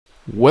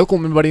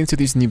Welcome everybody into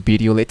this new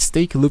video. Let's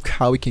take a look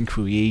how we can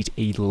create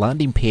a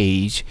landing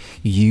page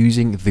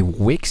using the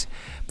Wix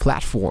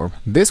platform.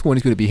 This one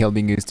is going to be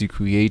helping us to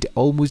create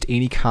almost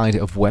any kind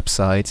of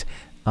website,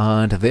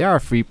 and there are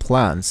free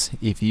plans.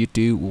 If you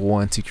do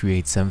want to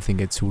create something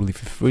that's totally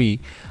for free,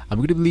 I'm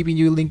going to be leaving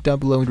you a link down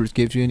below in the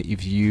description.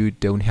 If you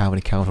don't have an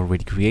account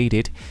already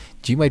created,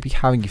 you might be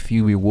having a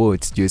few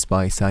rewards just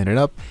by signing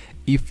up.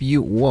 If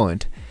you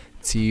want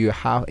to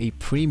have a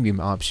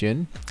premium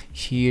option,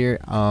 here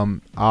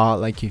are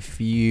like a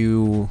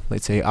few,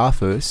 let's say,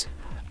 offers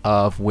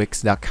of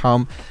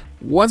Wix.com.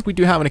 Once we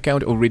do have an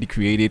account already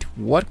created,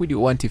 what we do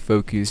want to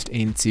focus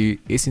into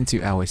is into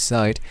our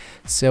site.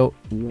 So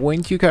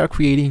when you are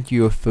creating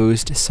your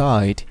first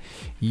site,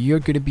 you're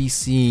going to be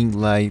seeing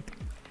like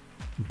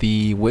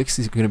the Wix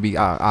is going to be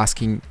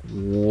asking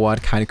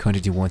what kind of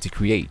content you want to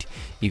create.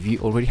 If you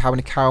already have an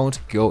account,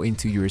 go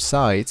into your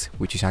site,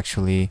 which is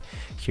actually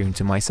here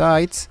into my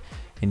sites,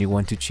 and you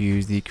want to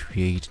choose the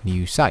create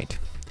new site.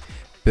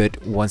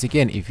 But once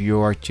again, if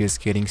you are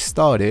just getting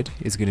started,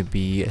 it's going to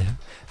be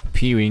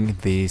appearing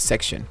this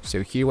section.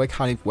 So here, what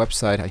kind of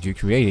website are you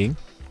creating?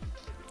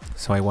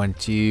 So I want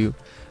to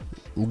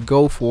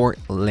go for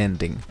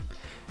landing.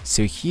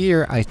 So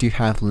here I do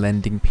have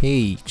landing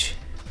page.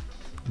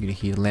 I'm going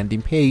to hit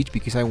landing page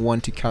because I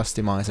want to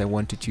customize. I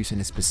want to choose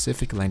a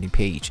specific landing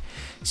page.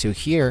 So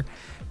here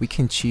we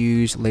can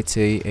choose, let's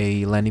say,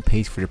 a landing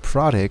page for the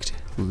product,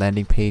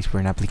 landing page for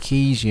an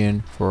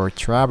application, for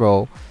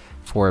travel,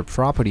 for a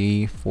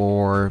property,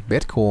 for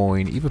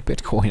Bitcoin, even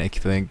Bitcoin, I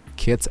think,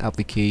 kids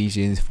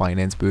applications,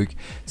 finance book.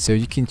 So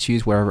you can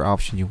choose whatever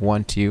option you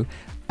want to.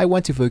 I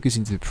want to focus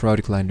into the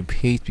product landing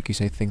page because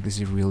I think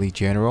this is really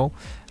general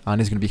and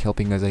it's going to be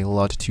helping us a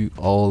lot to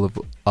all of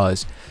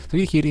us. So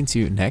you hit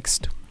into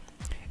next,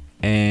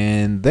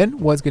 and then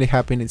what's going to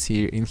happen is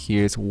here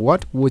is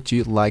what would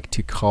you like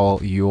to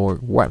call your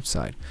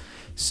website.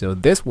 So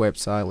this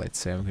website, let's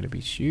say I'm going to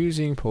be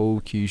choosing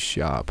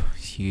PokeShop.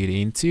 Hit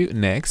into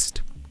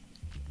next.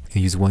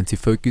 You just want to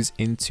focus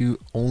into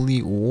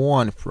only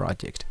one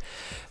project.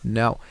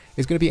 Now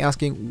it's going to be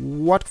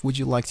asking what would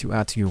you like to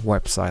add to your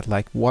website,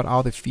 like what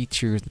are the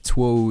features, the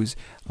tools,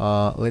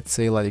 let's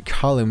say like the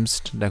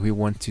columns that we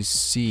want to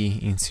see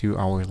into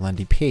our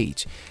landing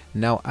page.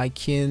 Now I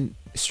can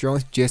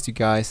strongly suggest you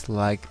guys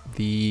like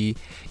the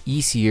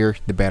easier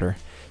the better.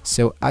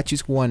 So I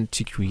just want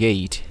to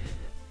create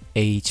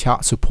a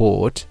chat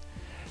support,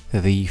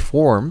 the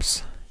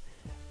forms,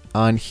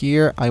 and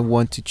here I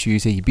want to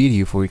choose a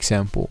video, for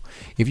example.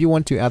 If you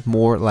want to add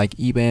more like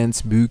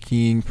events,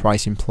 booking,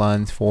 pricing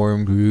plans,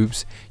 forum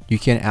groups, you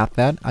can add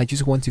that. I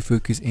just want to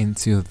focus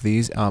into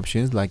these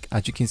options. Like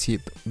as you can see,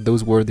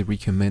 those were the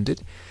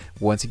recommended.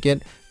 Once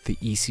again, the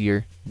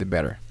easier the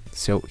better.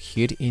 So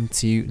hit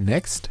into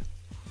next,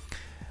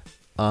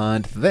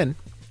 and then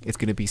it's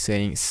going to be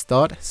saying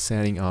start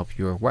setting up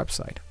your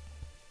website.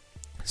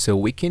 So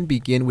we can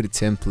begin with a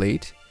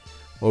template,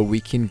 or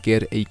we can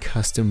get a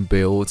custom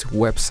built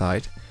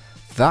website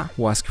that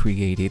was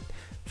created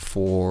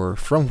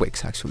from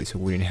Wix actually, so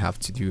we didn't have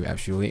to do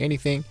absolutely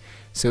anything.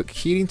 So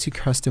hit into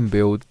custom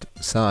build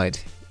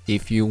site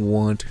if you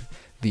want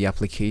the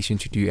application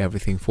to do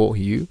everything for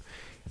you.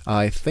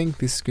 I think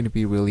this is going to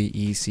be really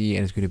easy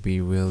and it's going to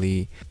be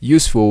really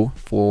useful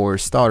for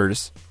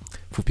starters,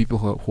 for people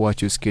who are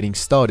just getting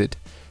started.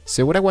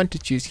 So what I want to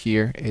choose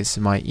here is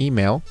my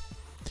email.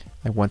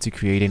 I want to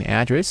create an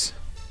address,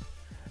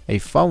 a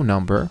phone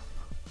number,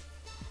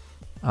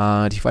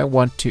 and if I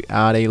want to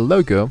add a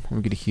logo,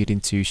 I'm going to hit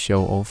into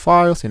show all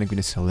files and I'm going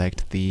to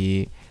select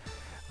the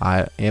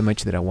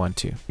image that I want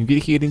to. I'm going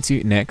to hit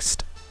into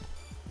next,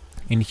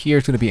 and here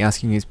it's going to be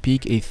asking us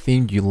pick a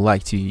theme you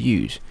like to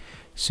use.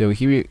 So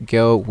here we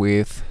go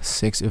with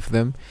 6 of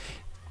them.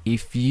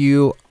 If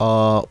you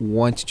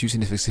want to choose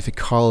a specific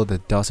color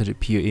that doesn't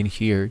appear in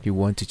here, you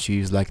want to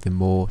choose like the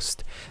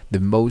most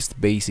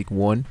basic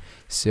one.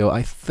 So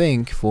I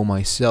think for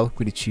myself, I'm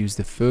going to choose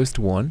the first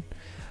one.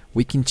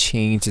 We can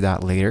change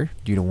that later.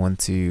 You don't want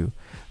to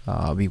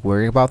be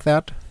worried about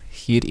that.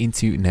 Hit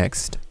into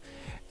next,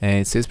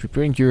 and it says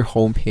preparing your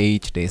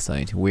homepage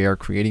design. We are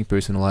creating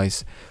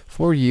personalized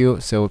for you.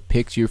 So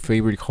pick your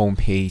favorite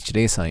homepage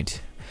design.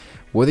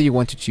 Whether you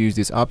want to choose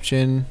this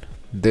option,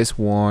 this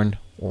one,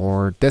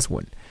 or this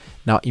one.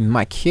 Now in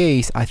my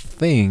case, I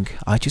think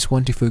I just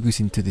want to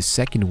focus into the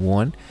second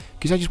one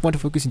because I just want to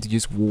focus into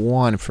just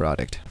one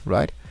product,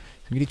 right?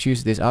 So I'm going to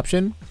choose this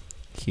option,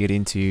 hit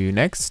into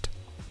next,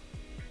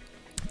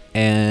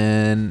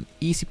 and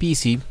easy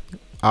peasy,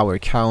 our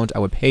account,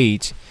 our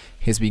page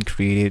has been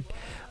created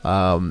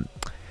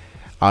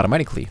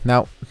automatically.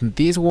 Now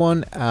this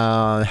one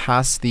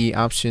has the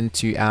option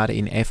to add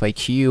an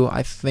FAQ.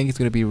 I think it's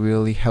going to be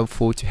really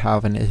helpful to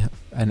have an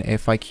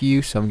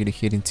FAQ, so I'm going to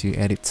hit into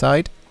edit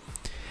site,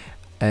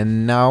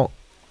 and now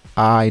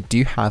I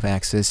do have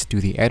access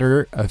to the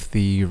editor of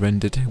the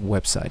rendered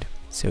website.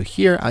 So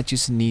here I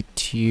just need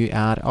to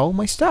add all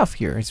my stuff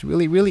here. It's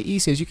really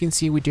easy. As you can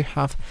see, we do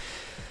have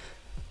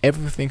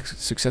everything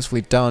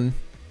successfully done.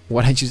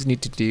 what I just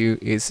need to do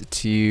is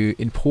to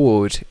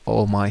import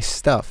all my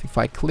stuff. If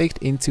I clicked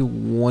into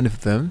one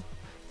of them,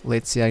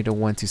 let's say I don't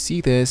want to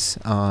see this,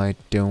 I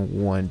don't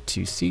want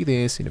to see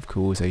this, and of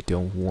course I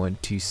don't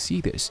want to see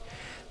this.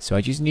 So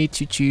I just need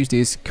to choose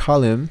this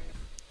column,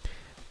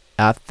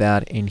 add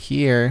that in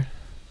here,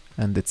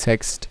 and the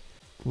text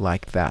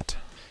like that.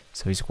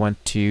 So I just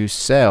want to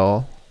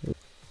sell.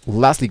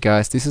 Lastly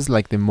guys, this is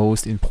like the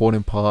most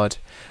important part,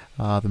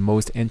 the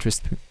most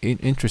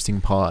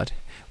interesting part,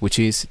 which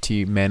is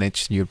to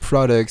manage your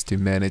products, to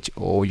manage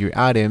all your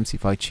items.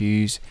 If I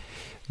choose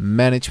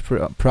manage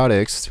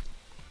products,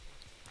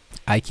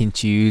 I can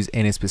choose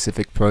any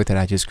specific product that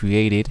I just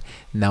created.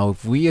 Now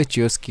if we are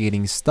just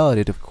getting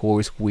started, of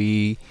course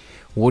we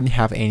wouldn't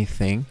have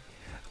anything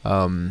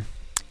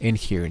in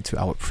here into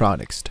our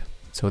products.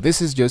 So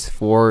this is just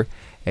for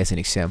as an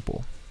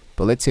example.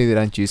 But let's say that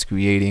I'm just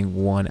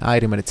creating one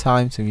item at a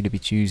time, so I'm going to be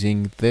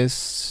choosing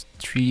this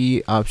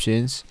 3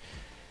 options,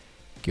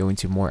 go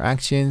into more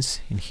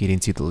actions and hit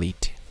into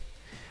delete.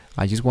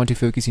 I just want to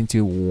focus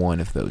into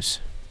one of those.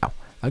 Now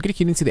I'm going to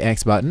hit into the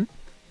X button.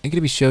 I'm going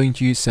to be showing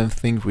you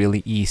something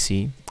really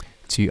easy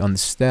to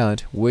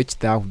understand, which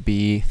that would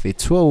be the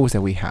tools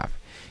that we have.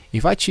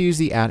 If I choose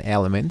the add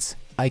elements,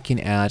 I can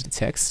add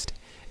text,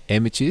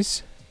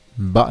 images,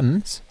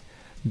 buttons,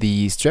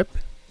 the strip,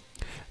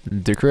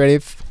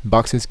 decorative,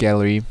 boxes,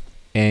 gallery,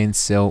 and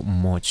so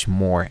much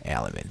more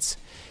elements.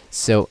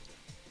 So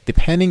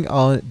depending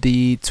on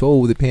the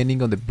tool,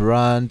 depending on the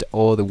brand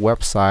or the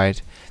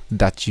website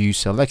that you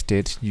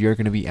selected, you're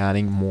going to be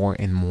adding more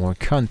and more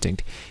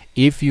content.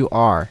 If you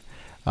are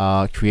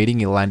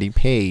creating a landing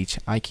page,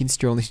 I can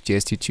strongly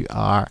suggest you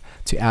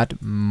to add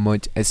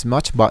as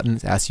much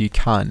buttons as you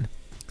can.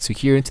 So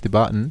here into the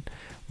button,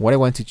 what I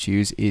want to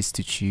choose is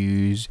to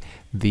choose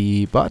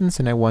the buttons,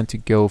 and I want to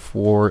go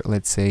for,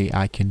 let's say,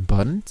 icon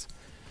buttons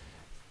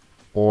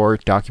or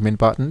document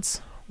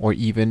buttons or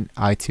even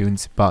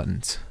iTunes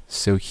buttons.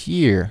 So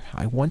here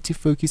I want to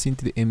focus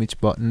into the image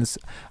buttons,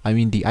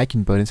 the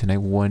icon buttons, and I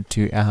want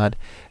to add,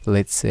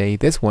 let's say,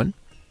 this one,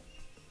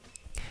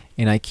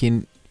 and I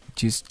can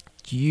just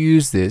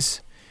use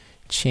this,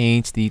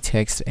 change the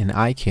text and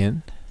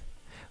icon,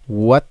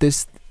 what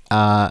this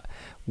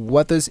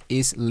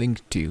is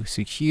linked to.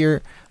 So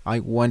here I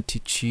want to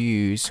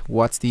choose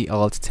what's the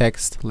alt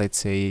text, let's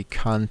say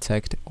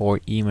contact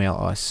or email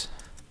us.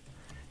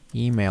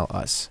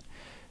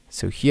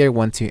 So here I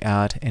want to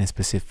add a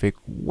specific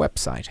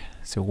website.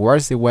 So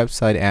where's the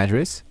website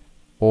address?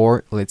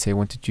 Or let's say I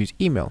want to choose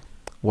email.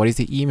 What is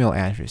the email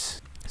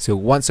address? So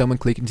once someone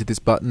clicks into this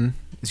button,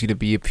 it's going to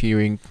be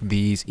appearing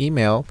this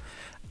email,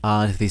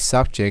 and the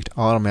subject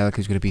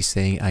automatically is going to be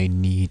saying I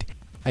need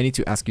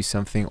to ask you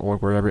something, or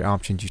whatever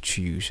option you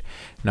choose.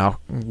 Now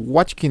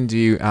what you can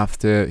do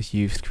after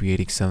you've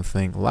created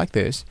something like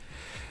this,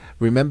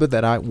 remember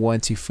that I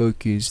want to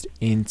focus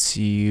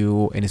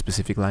into a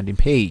specific landing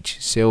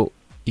page. So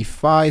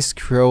if I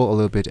scroll a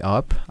little bit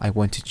up, I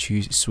want to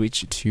choose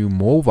switch to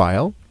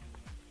mobile.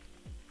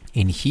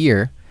 In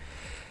here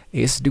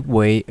is the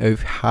way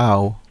of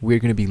how we're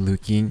going to be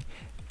looking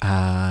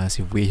as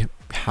if we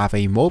have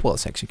a mobile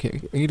section. Okay,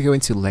 I'm going to go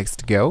into Let's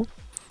Go.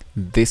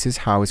 This is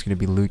how it's going to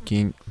be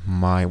looking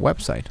my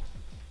website,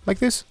 like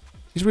this.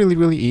 It's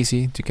really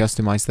easy to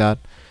customize that.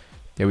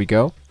 There we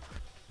go.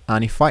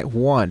 And if I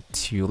want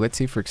to, let's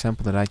say for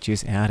example that I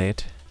just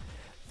added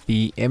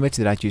the image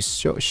that I just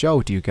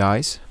showed you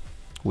guys,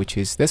 which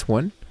is this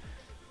one.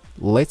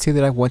 Let's say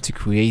that I want to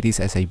create this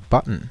as a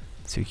button.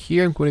 So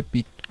here I'm going to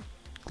be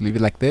leave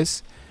it like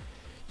this,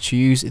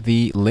 choose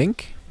the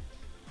link,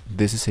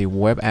 this is a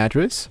web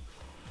address,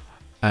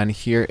 and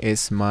here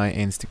is my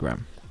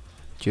Instagram.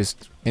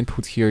 Just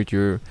input here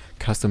your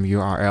custom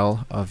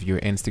URL of your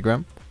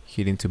Instagram,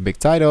 hit into big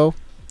title,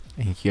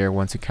 and here I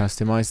want to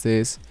customize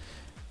this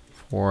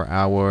for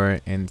our,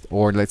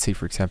 or let's say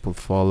for example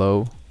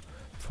follow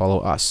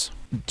us.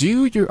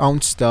 Do your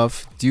own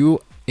stuff, do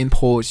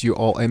import your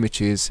all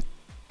images,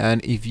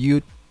 and if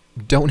you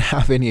don't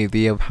have any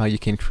idea of how you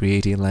can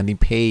create a landing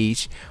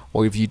page,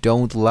 or if you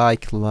don't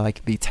like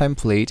the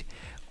template,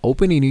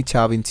 open a new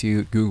tab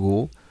into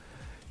Google,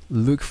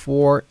 look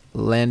for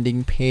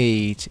landing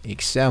page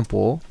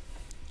example,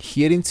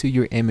 hit into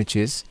your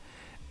images,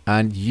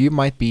 and you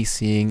might be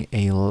seeing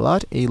a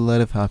lot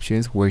of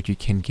options where you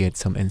can get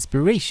some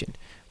inspiration,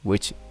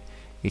 which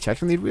it's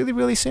actually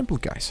really simple,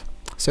 guys.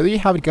 So there you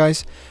have it,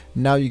 guys.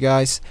 Now you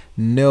guys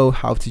know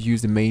how to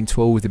use the main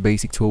tools, the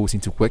basic tools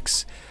into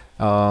Wix.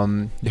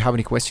 If you have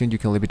any questions, you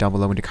can leave it down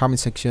below in the comment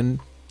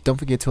section. Don't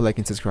forget to like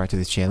and subscribe to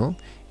the channel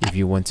if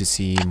you want to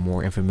see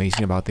more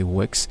information about the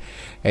Wix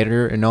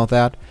editor and all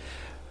that.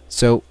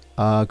 So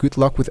good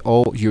luck with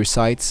all your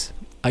sites.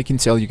 I can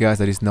tell you guys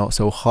that it's not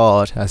so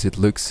hard as it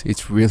looks.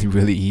 It's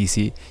really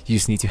easy. You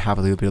just need to have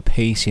a little bit of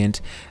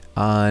patience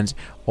and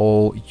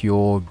all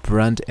your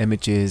brand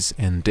images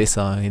and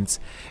designs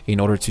in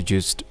order to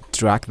just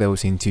drag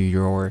those into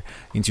your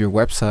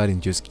website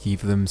and just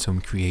give them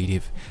some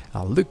creative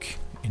look,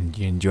 and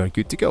you're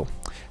good to go.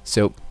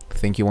 So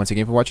thank you once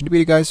again for watching the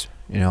video, guys,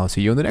 and I'll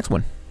see you on the next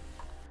one.